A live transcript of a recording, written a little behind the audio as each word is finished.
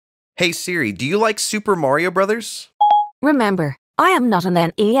Hey Siri, do you like Super Mario Brothers? Remember, I am not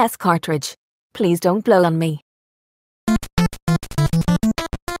an NES cartridge. Please don't blow on me.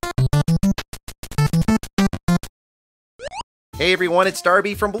 Hey everyone, it's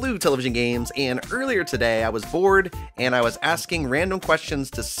Darby from Blue Television Games, and earlier today I was bored and I was asking random questions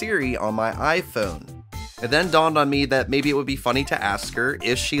to Siri on my iPhone. It then dawned on me that maybe it would be funny to ask her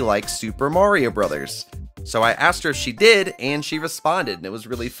if she likes Super Mario Brothers. So I asked her if she did, and she responded, and it was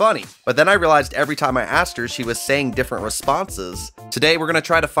really funny. But then I realized every time I asked her, she was saying different responses. Today, we're gonna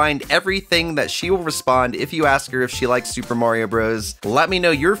try to find everything that she will respond if you ask her if she likes Super Mario Bros. Let me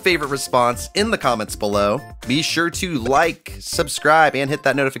know your favorite response in the comments below. Be sure to like, subscribe, and hit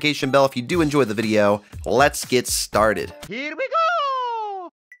that notification bell if you do enjoy the video. Let's get started. Here we go!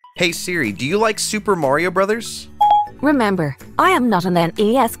 Hey Siri, do you like Super Mario Brothers? Remember, I am not an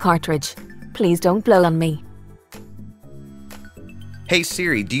NES cartridge. Please don't blow on me. Hey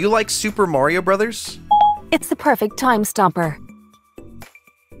Siri, do you like Super Mario Brothers? It's the perfect time stopper.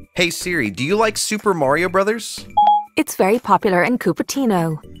 Hey Siri, do you like Super Mario Brothers? It's very popular in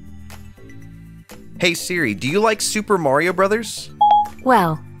Cupertino. Hey Siri, do you like Super Mario Brothers?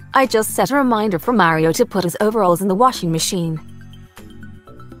 Well, I just set a reminder for Mario to put his overalls in the washing machine.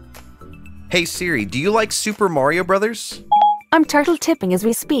 Hey Siri, do you like Super Mario Brothers? I'm turtle tipping as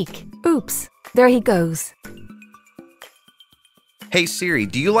we speak. Oops, there he goes. Hey Siri,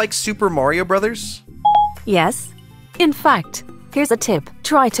 do you like Super Mario Brothers? Yes. In fact, here's a tip.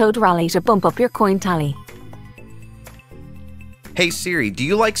 Try Toad Rally to bump up your coin tally. Hey Siri, do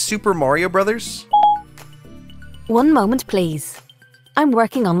you like Super Mario Brothers? One moment, please. I'm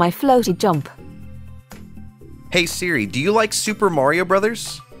working on my floaty jump. Hey Siri, do you like Super Mario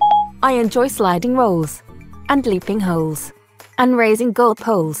Brothers? I enjoy sliding rolls, and leaping holes, and raising goal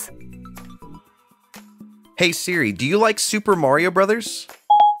poles. Hey Siri, do you like Super Mario Brothers?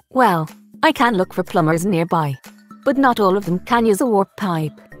 Well, I can look for plumbers nearby, but not all of them can use a warp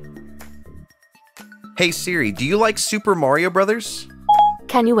pipe. Hey Siri, do you like Super Mario Brothers?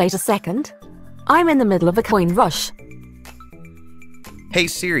 Can you wait a second? I'm in the middle of a coin rush. Hey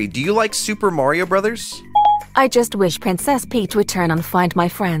Siri, do you like Super Mario Brothers? I just wish Princess Peach would return and find my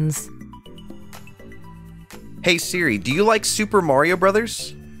friends. Hey Siri, do you like Super Mario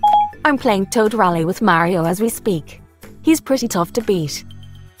Brothers? I'm playing Toad Rally with Mario as we speak. He's pretty tough to beat.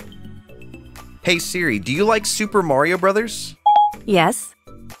 Hey Siri, do you like Super Mario Brothers? Yes.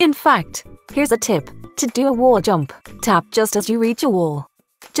 In fact, here's a tip. To do a wall jump, tap just as you reach a wall.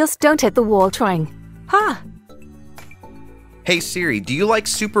 Just don't hit the wall trying. Ha! Hey Siri, do you like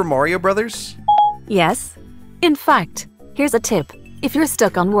Super Mario Brothers? Yes. In fact, here's a tip. If you're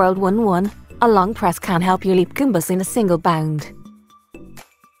stuck on World 1-1, a long press can help you leap Goombas in a single bound.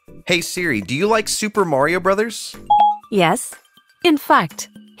 Hey Siri, do you like Super Mario Brothers? Yes. In fact,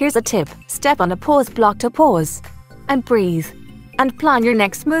 here's a tip. Step on a pause block to pause, and breathe, and plan your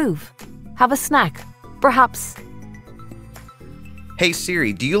next move. Have a snack, perhaps. Hey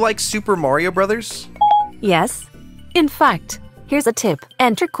Siri, do you like Super Mario Brothers? Yes. In fact, here's a tip.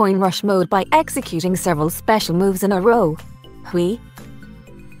 Enter coin rush mode by executing several special moves in a row. Hui.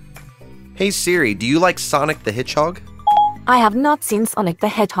 Hey Siri, do you like Sonic the Hedgehog? I have not seen Sonic the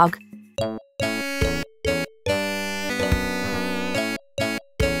Hedgehog.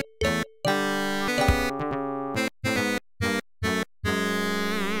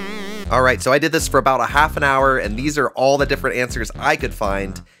 Alright, so I did this for about a half an hour, and these are all the different answers I could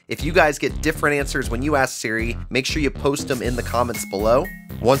find. If you guys get different answers when you ask Siri, make sure you post them in the comments below.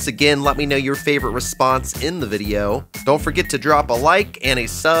 Once again, let me know your favorite response in the video. Don't forget to drop a like and a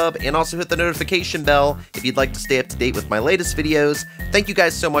sub, and also hit the notification bell if you'd like to stay up to date with my latest videos. Thank you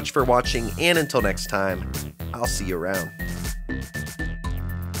guys so much for watching, and until next time, I'll see you around.